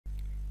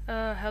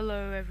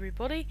Hello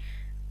everybody,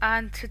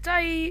 and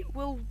today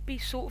will be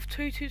sort of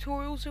two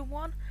tutorials in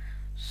one.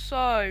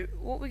 So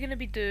what we're going to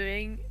be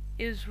doing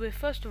is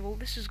first of all,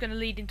 this is going to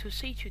lead into a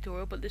C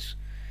tutorial, but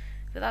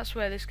that's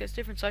where this gets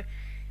different. So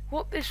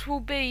what this will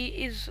be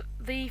is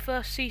the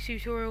first C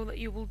tutorial that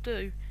you will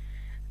do,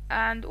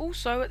 and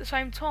also at the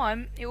same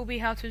time it will be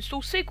how to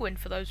install Cygwin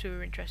for those who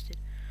are interested.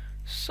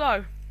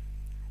 So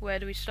where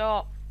do we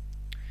start?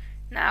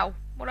 Now,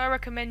 what I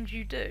recommend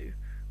you do,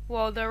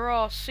 while there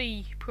are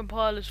C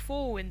compilers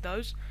for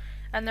Windows,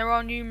 and there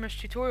are numerous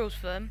tutorials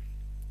for them,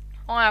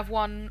 I have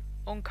one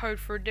on Code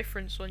for a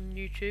Difference on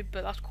YouTube,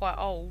 but that's quite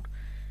old,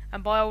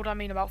 and by old I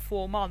mean about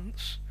 4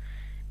 months,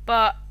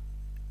 but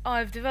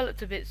I've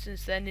developed a bit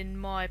since then in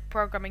my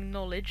programming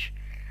knowledge,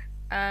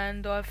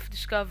 and I've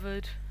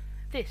discovered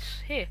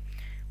this here,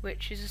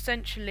 which is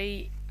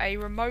essentially a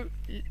remote,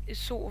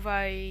 it's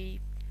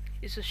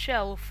a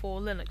shell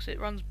for Linux. It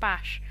runs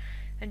Bash,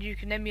 and you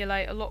can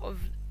emulate a lot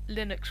of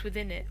Linux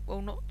within it.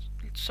 Well, not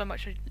so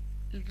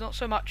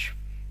much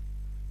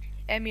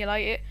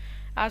emulate it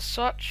as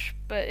such,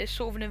 but it's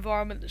sort of an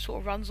environment that sort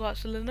of runs like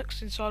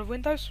Linux inside of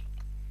Windows.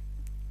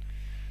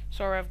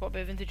 Sorry, I've got a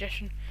bit of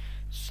indigestion.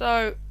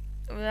 So,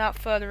 without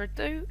further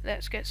ado,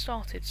 let's get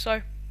started.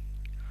 So,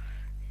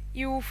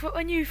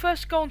 when you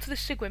first go onto the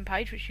Cygwin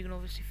page, which you can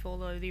obviously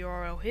follow the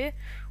URL here,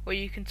 or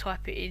you can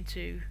type it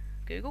into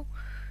Google,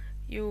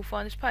 you'll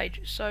find this page.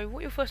 So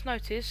what you'll first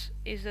notice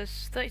is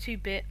there's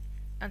 32-bit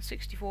and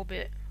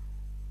 64-bit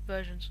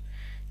versions.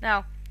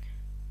 Now,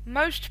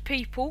 most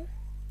people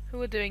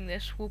who are doing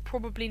this will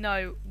probably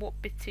know what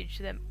bit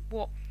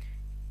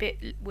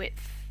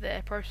width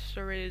their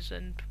processor is,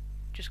 and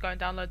just go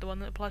and download the one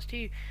that applies to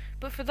you.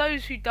 But for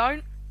those who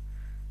don't,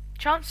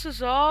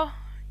 chances are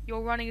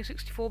you're running a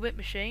 64-bit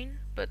machine,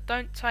 but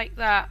don't take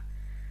that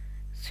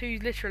too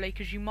literally,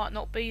 because you might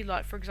not be.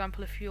 Like, for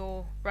example, if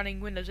you're running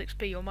Windows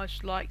XP, you're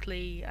most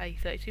likely a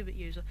 32-bit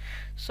user.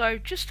 So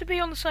just to be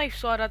on the safe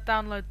side, I'd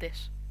download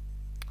this.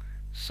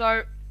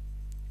 So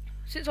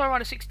since I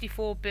run a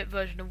 64-bit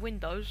version of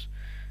Windows,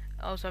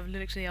 I also have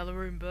Linux in the other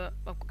room, but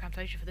I've got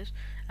Camtasia for this,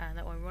 and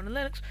that won't run on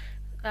Linux.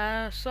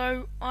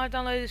 So I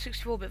downloaded the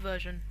 64-bit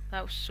version.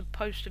 That was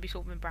supposed to be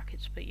sort of in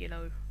brackets, but you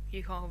know,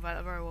 you can't convert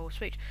that very well with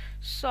speech.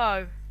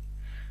 So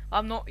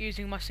I'm not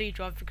using my C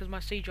drive because my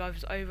C drive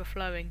is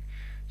overflowing.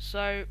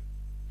 So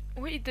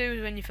what you do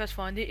is, when you first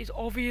find it, is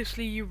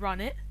obviously you run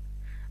it.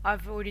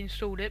 I've already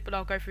installed it, but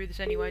I'll go through this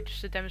anyway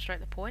just to demonstrate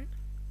the point,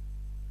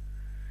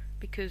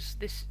 because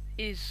this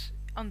is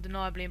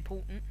undeniably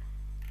important.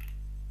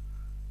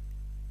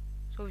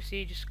 So obviously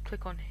you just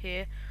click on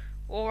here,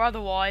 or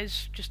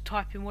otherwise just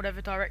type in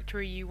whatever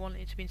directory you want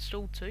it to be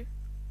installed to.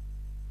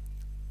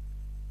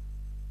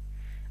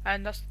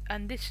 And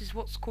this is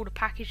what's called a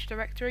package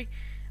directory,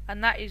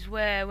 and that is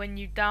where, when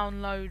you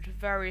download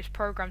various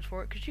programs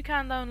for it, because you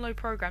can download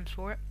programs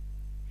for it,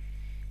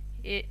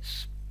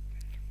 it's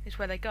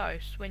where they go.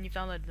 It's when you've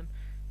downloaded them.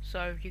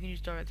 So you can use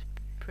direct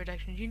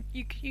protection.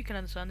 You can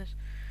understand this.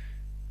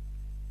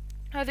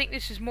 I think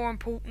this is more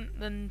important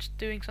than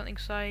doing something.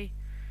 Say,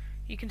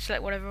 you can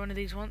select whatever one of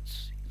these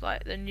once,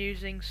 like than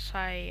using,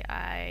 say,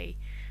 a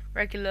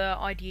regular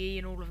IDE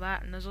and all of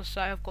that. And as I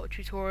say, I've got a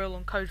tutorial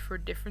on Code for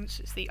a Difference.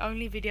 It's the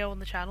only video on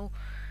the channel,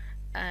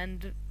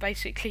 and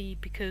basically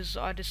because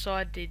I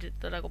decided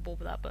that I got bored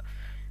with that. But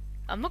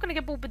I'm not going to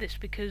get bored with this,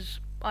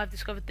 because I've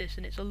discovered this,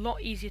 and it's a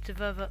lot easier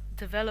to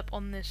develop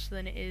on this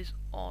than it is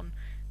on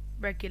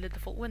regular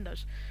default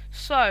Windows.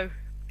 So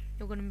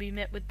you're going to be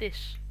met with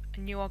this,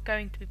 and you are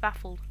going to be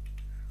baffled,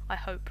 I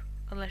hope,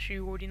 unless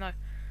you already know.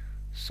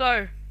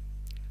 So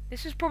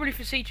this is probably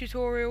for C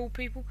tutorial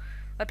people,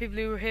 like people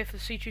who are here for the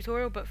C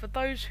tutorial, but for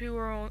those who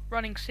are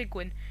running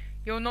Cygwin,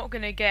 you're not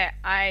going to get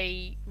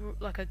a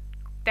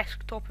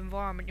desktop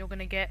environment. You're going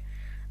to get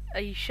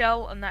a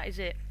shell, and that is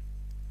it.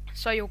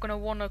 So you're going to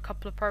want a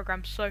couple of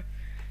programs. So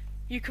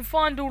you can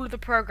find all of the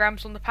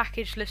programs on the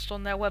package list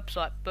on their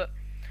website, but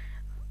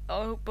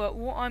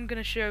what I'm going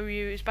to show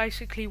you is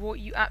basically what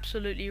you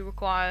absolutely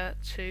require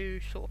to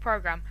sort of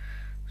program.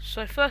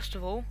 So first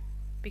of all,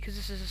 because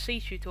this is a C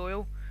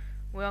tutorial,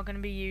 we are going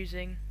to be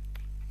using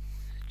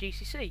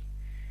GCC,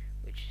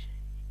 which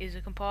is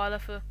a compiler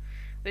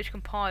which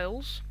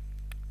compiles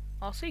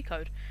our C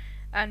code.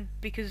 And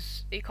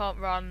because it can't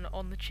run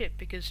on the chip,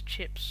 because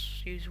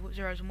chips use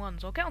zeros and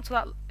ones. I'll get onto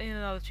that in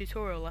another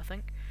tutorial, I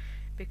think,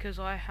 because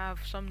I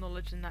have some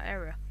knowledge in that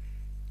area.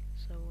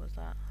 So what's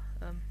that?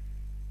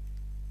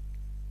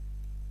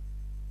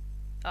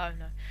 Oh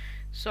no,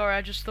 sorry,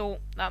 I just thought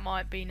that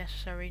might be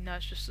necessary. No,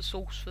 it's just the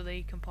source for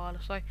the compiler.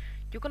 So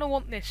you're going to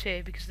want this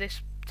here, because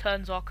this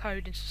turns our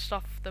code into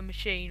stuff the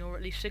machine, or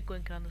at least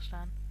Cygwin, can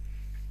understand.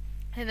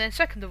 And then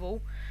second of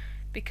all,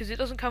 because it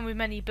doesn't come with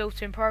many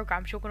built-in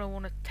programs, you're going to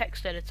want a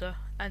text editor,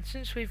 and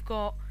since we've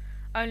got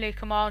only a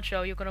command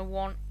shell, you're going to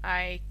want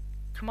a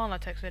command line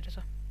text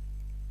editor.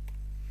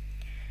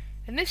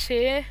 And this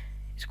here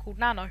is called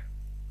Nano.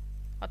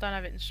 I don't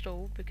have it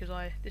installed because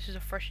this is a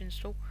fresh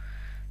install.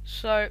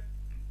 So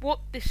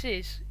what this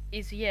is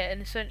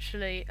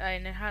essentially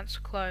an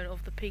enhanced clone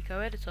of the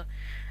Pico editor,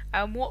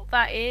 And what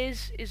that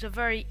is a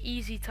very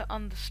easy to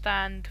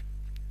understand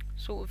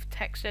sort of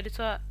text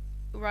editor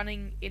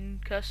running in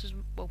Cursors.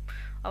 Well,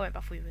 I won't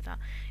baffle you with that.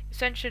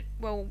 Essentially,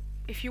 well,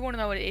 if you want to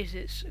know what it is,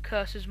 it's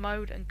Cursors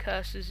mode, and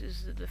Cursors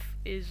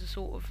is a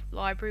sort of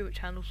library which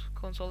handles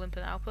console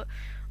input and output.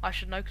 I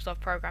should know because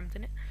I've programmed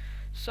in it.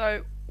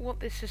 So what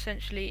this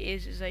essentially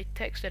is a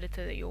text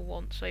editor that you'll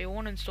want. So you'll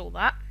want to install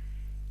that,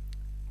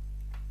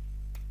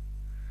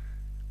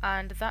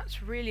 and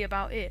that's really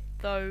about it.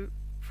 Though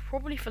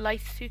probably for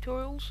later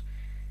tutorials,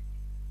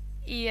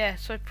 yeah.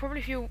 So probably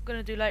if you're going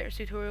to do later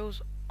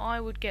tutorials, I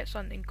would get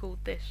something called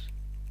this.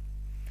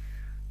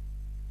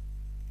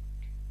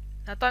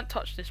 Now don't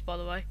touch this, by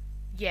the way,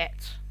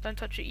 yet. Don't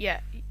touch it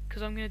yet,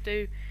 because I'm going to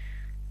do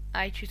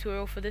a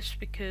tutorial for this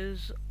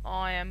because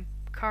I am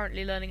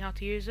currently learning how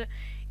to use it.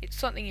 It's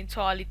something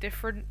entirely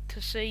different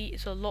to C.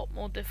 It's a lot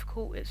more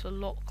difficult. It's a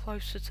lot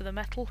closer to the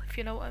metal, if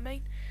you know what I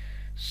mean.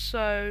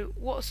 So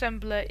what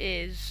assembler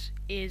is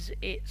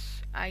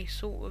it's a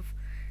sort of,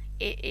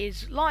 it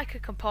is like a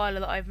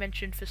compiler that I've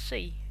mentioned for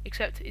C,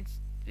 except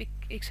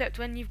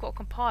when you've got a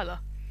compiler,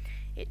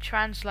 it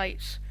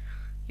translates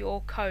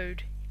your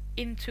code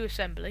into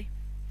assembly,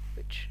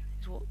 which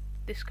is what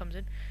this comes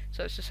in.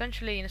 So it's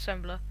essentially an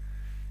assembler.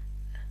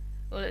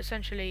 Well,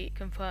 essentially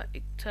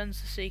it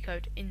turns the C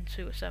code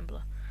into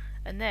assembler,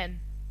 and then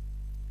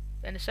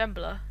an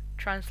assembler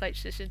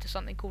translates this into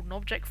something called an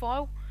object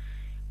file,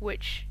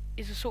 which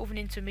is a sort of an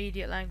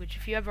intermediate language.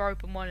 If you ever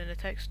open one in a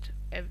text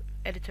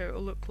editor, it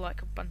will look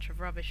like a bunch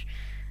of rubbish,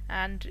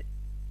 and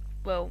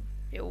well,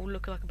 it will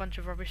look like a bunch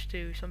of rubbish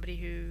to somebody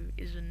who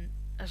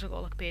hasn't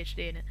got like a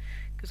PhD in it,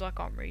 because I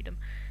can't read them.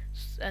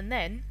 And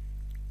then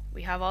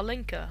we have our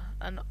linker,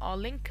 and our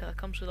linker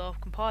comes with our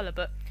compiler,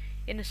 but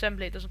in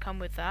assembly it doesn't come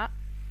with that,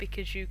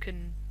 because you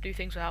can do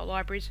things without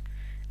libraries.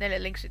 Then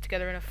it links it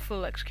together in a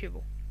full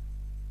executable,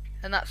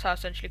 and that's how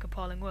essentially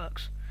compiling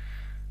works.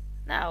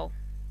 Now,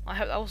 I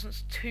hope that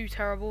wasn't too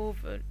terrible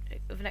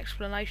of an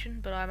explanation,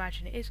 but I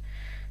imagine it is.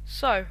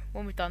 So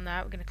when we've done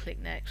that, we're going to click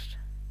next,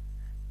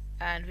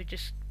 and we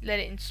just let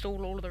it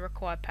install all of the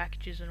required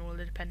packages and all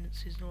the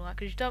dependencies and all that,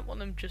 because you don't want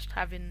them just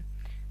having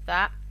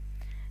that.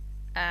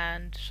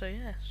 And so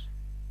yes,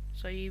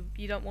 so you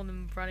don't want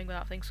them running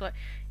without things. Like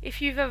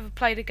if you've ever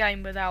played a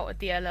game without a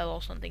DLL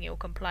or something, it will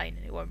complain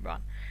and it won't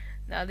run.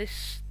 Now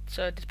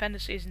so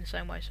dependency is in the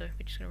same way, so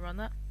we're just going to run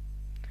that,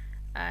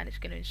 and it's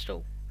going to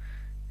install.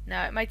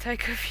 Now it may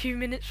take a few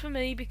minutes for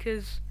me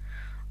because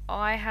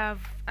I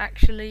have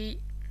actually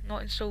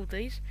not installed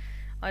these.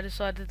 I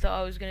decided that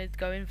I was going to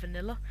go in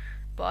vanilla,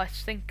 but I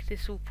think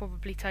this will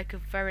probably take a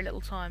very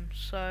little time.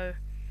 So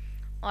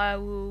I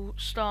will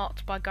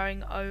start by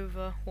going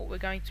over what we're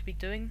going to be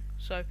doing.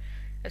 So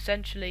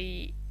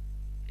essentially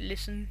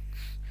listen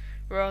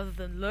rather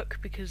than look,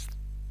 because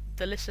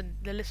the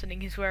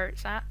listening is where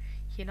it's at,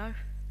 you know.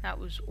 That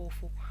was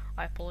awful,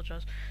 I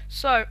apologise.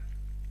 So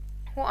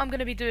what I'm going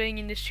to be doing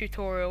in this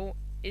tutorial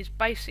is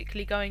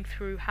basically going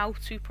through how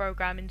to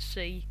program in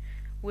C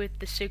with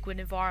the Cygwin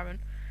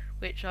environment,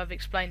 which I've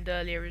explained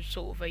earlier is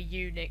sort of a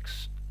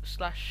Unix /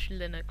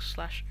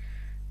 Linux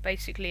 /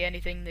 basically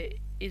anything that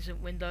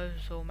isn't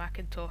Windows or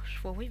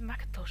Macintosh. Well, even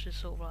Macintosh is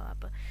sort of like that,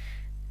 but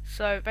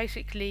so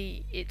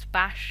basically it's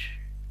Bash.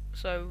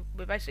 So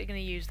we're basically going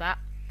to use that,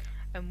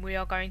 and we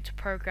are going to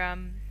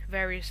program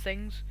various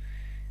things.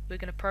 We're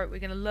going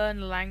to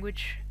learn the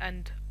language,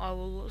 and I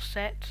will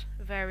set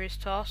various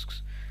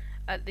tasks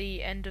at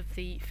the end of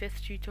the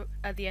fifth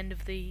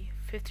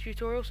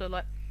tutorial. So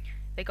like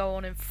they go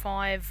on in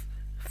five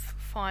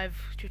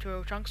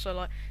tutorial chunks. So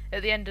like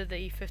at the end of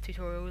the 5th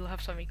tutorial we'll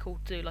have something cool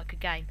to do, like a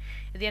game.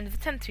 At the end of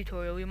the 10th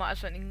tutorial we might have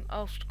something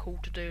else cool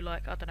to do,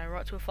 like, I don't know,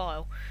 write to a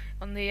file.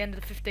 On the end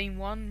of the 15th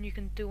one you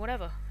can do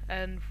whatever,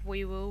 and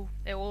it will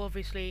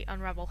obviously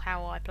unravel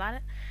how I plan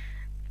it,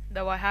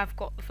 though I have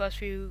got the first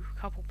few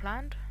couple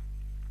planned.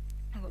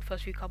 I've got the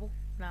first few couple.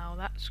 Now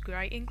that's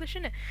great English,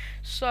 isn't it?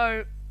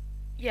 So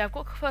yeah, I've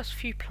got the first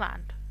few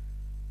planned,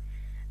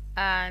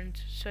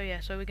 and so yeah,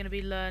 so we're going to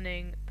be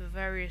learning the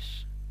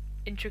various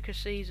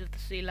intricacies of the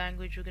C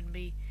language. We're going to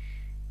be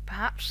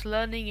perhaps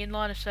learning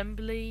inline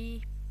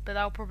assembly, but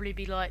that'll probably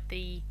be like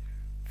the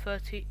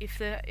 30.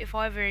 If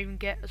I ever even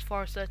get as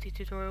far as 30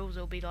 tutorials,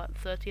 it'll be like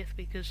the 30th,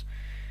 because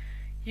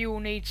you will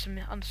need some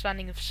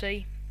understanding of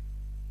C,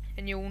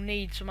 and you will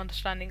need some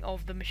understanding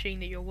of the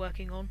machine that you're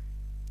working on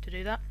to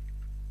do that,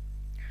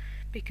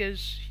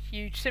 because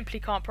you simply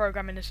can't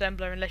program in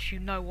assembler unless you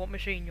know what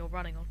machine you're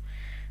running on.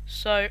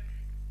 So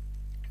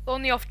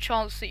on the off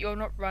chance that you're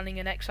not running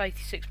an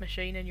x86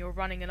 machine and you're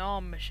running an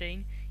ARM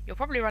machine, you're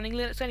probably running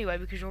Linux anyway,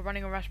 because you're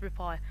running a Raspberry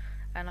Pi,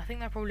 and I think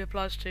that probably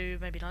applies to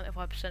maybe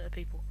 95% of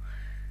people,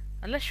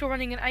 unless you're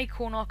running an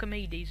Acorn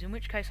Archimedes, in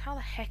which case how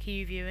the heck are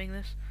you viewing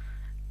this?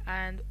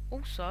 And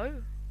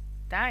also,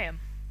 damn,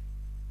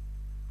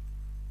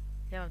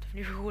 yeah, I'm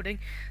definitely recording,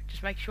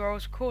 just making sure I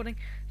was recording.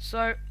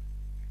 So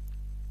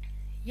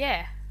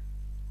yeah,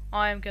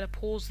 I am going to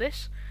pause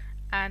this,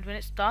 and when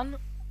it's done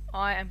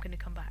I am going to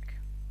come back.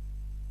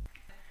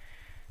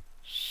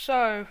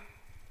 So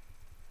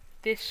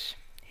this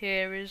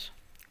here is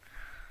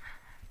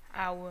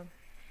our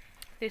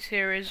this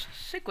here is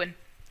Cygwin,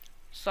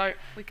 so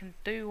we can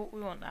do what we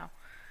want now.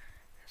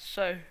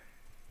 So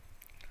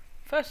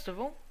first of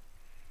all,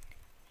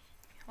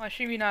 I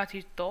assume you know how to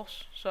use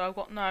DOS, so I've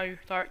got no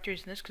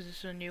directories in this because this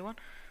is a new one.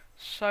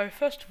 So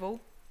first of all,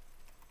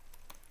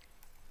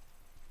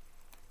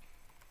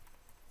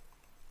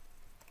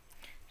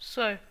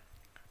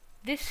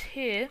 this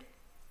here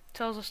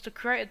tells us to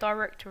create a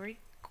directory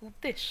called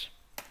this,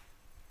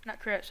 and that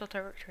creates our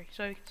directory.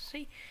 So you can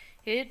see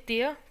here,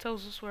 dir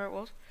tells us where it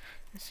was,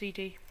 and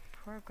cd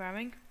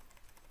programming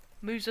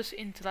moves us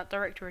into that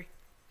directory.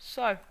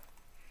 So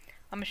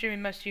I'm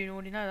assuming most of you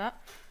already know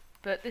that,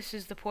 but this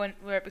is the point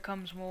where it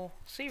becomes more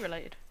C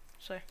related.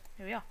 So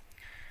here we are,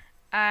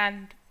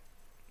 and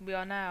we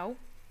are now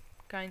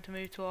going to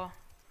move to our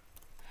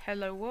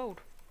hello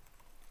world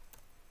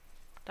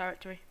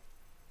directory.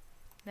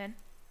 Then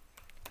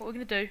what we're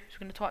going to do is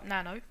we're going to type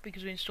nano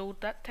because we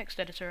installed that text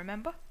editor,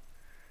 remember?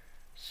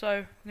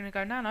 So we're going to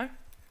go nano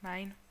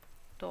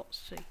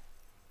main.c,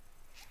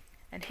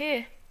 and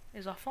here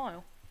is our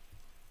file.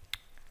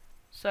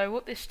 So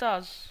what this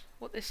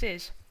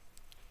is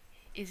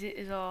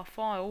our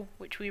file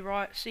which we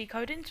write C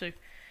code into.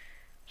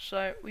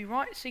 So we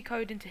write C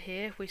code into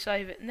here, we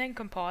save it and then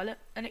compile it,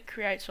 and it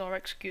creates our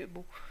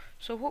executable.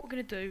 So what we're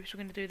going to do is we're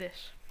going to do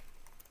this.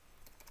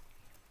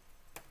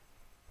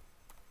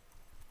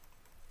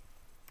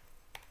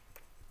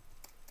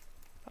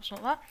 That's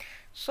not that.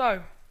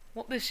 So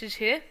what this is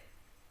here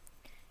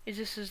is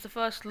this is the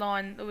first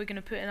line that we're going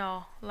to put in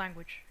our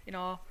language, in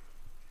our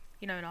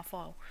in our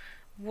file.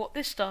 What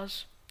this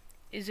does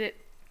is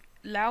it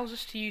allows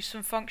us to use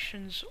some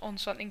functions on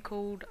something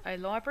called a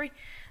library,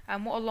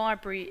 and what a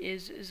library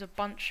is a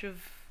bunch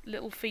of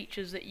little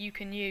features that you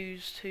can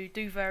use to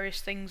do various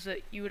things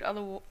that you would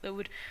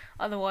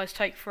otherwise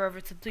take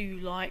forever to do,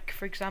 like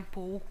for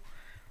example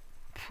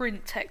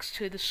print text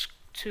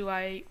to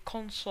a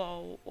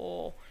console,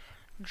 or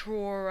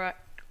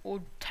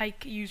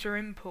take user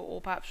input,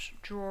 or perhaps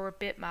draw a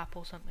bitmap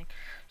or something.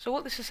 So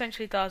what this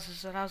essentially does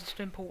is it allows us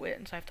to import it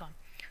and save time.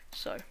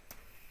 So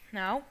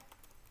now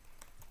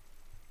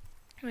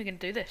we're going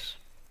to do this.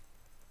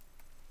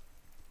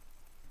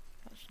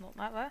 That's not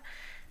that there.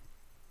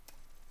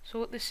 So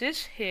what this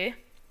is here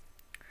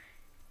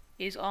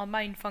is our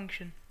main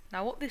function.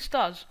 Now what this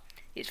does,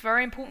 it's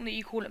very important that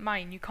you call it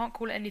main. You can't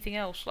call it anything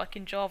else, like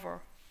in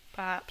Java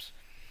perhaps.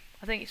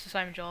 I think it's the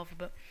same in Java,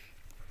 but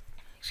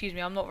excuse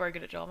me, I'm not very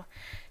good at Java.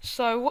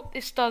 So what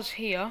this does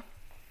here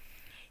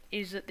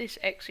is that this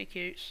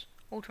executes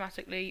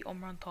automatically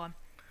on runtime.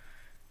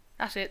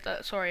 That's it.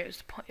 Sorry,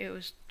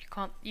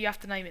 you have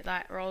to name it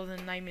that rather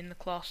than naming the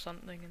class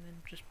something and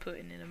then just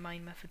putting in a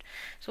main method.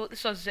 So what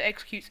this does is it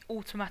executes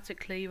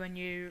automatically when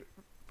you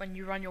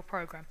run your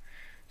program.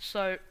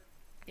 So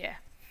yeah.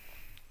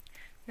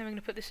 Then we're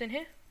going to put this in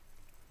here.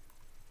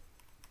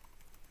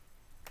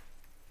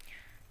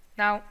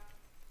 Now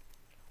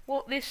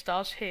what this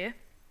does here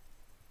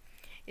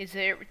is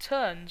that it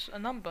returns a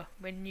number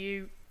when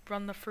you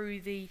run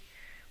through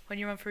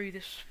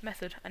this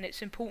method, and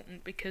it's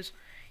important because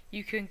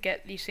you can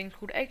get these things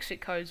called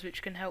exit codes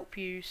which can help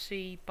you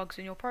see bugs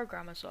in your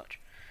program as such.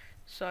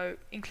 So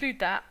include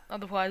that,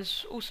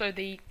 otherwise also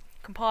the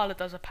compiler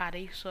does a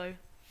paddy, so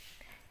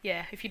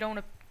yeah, if you don't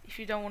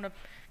want to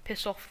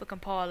piss off the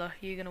compiler,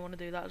 you're going to want to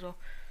do that as well.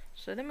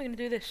 So then we're going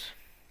to do this.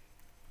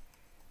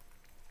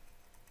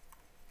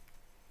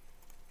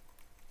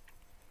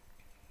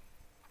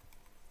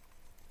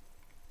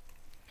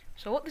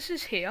 So what this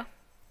is here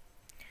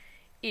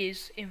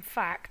is in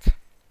fact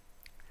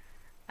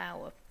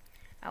our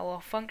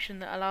function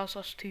that allows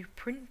us to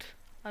print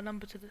a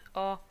number to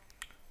our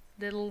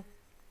little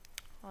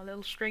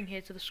string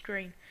here to the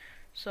screen.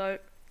 So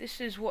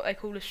this is what they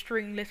call a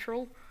string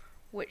literal,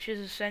 which is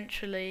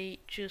essentially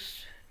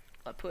just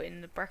like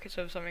putting the brackets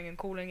over something and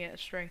calling it a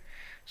string.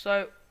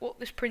 So what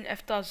this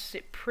printf does is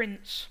it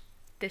prints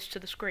this to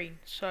the screen.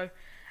 So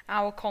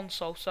our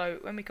console. So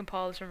when we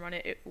compile this and run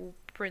it, it will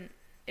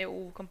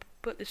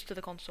put this to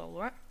the console,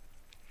 right?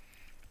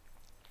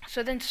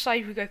 So then to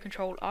save we go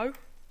Control O,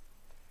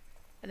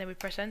 and then we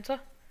press enter,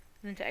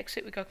 and then to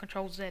exit we go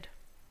Control Z,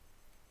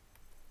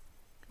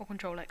 or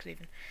Control X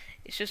even.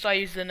 It's just I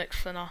use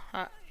Linux and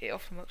it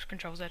often works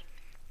Control Z.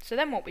 So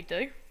then what we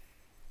do,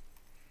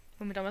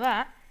 when we're done with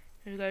that,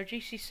 we go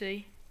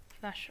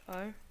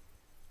gcc/o,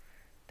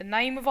 the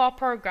name of our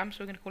program, so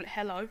we're going to call it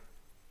hello,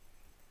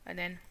 and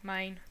then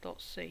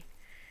main.c.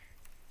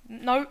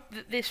 Note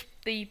that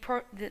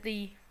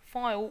the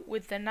file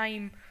with the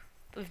name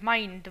of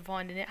main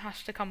defined in it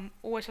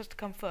always has to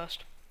come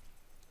first,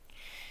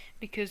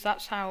 because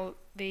that's how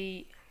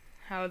the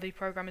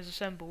program is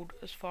assembled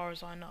as far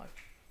as I know.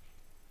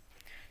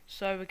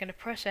 So we're going to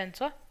press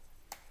enter,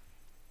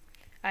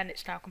 and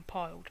it's now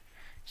compiled.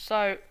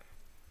 So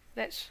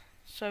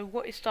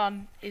what it's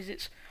done is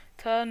it's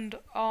turned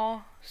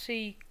our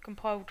C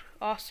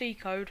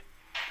code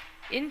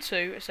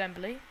into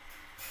assembly,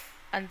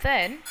 and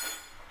then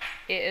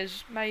it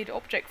has made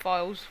object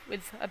files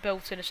with a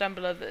built-in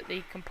assembler that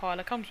the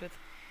compiler comes with.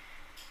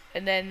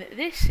 And then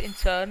this in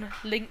turn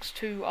links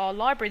to our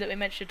library that we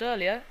mentioned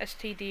earlier,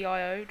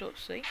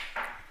 stdio.c,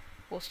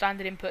 or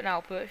standard input and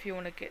output if you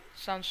want to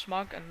sound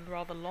smug and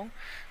rather long.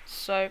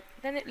 So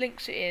then it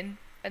links it in,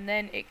 and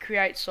then it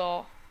creates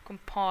our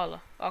compiler,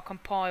 our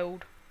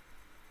compiled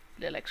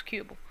little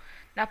executable.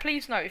 Now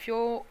please note, if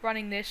you're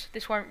running this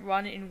won't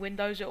run in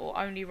Windows, it will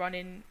only run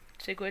in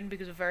Cygwin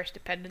because of various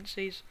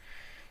dependencies.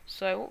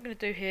 So what we're going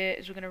to do here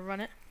is we're going to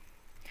run it.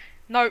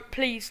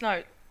 Please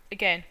note,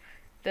 again,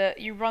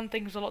 that you run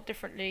things a lot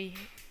differently.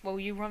 Well,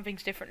 you run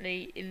things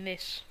differently in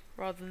this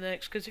rather than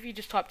Linux, because if you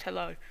just typed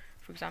hello,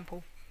 for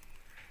example,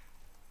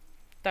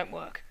 don't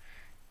work.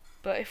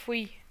 But if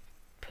we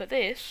put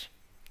this,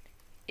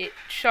 it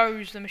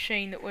shows the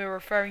machine that we're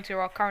referring to,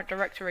 our current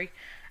directory,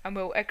 and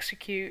will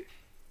execute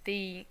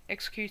the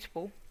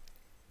executable.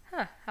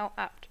 How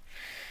apt.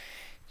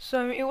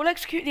 So it will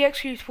execute the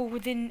executable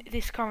within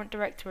this current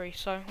directory.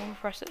 So when we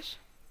press this,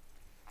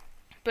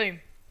 boom,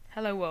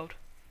 hello world.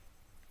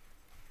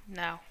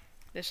 Now,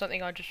 there's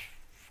something I just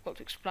forgot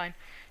to explain.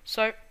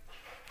 So,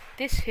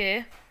 this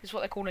here is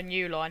what they call a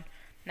new line.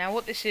 Now,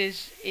 what this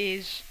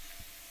is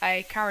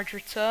a carriage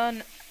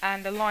return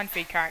and a line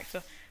feed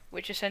character,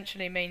 which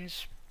essentially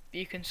means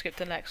you can skip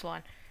to the next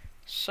line.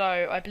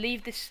 So, I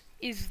believe this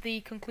is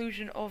the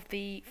conclusion of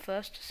the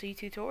first C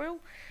tutorial,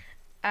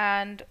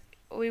 and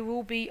we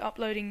will be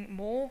uploading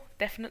more,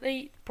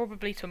 definitely,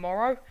 probably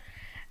tomorrow.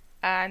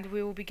 And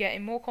we will be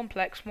getting more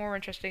complex, more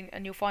interesting,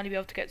 and you'll finally be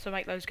able to get to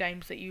make those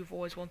games that you've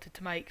always wanted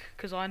to make,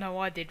 because I know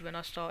I did when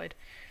I started.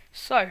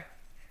 So,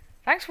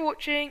 thanks for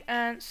watching,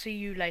 and see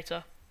you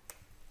later.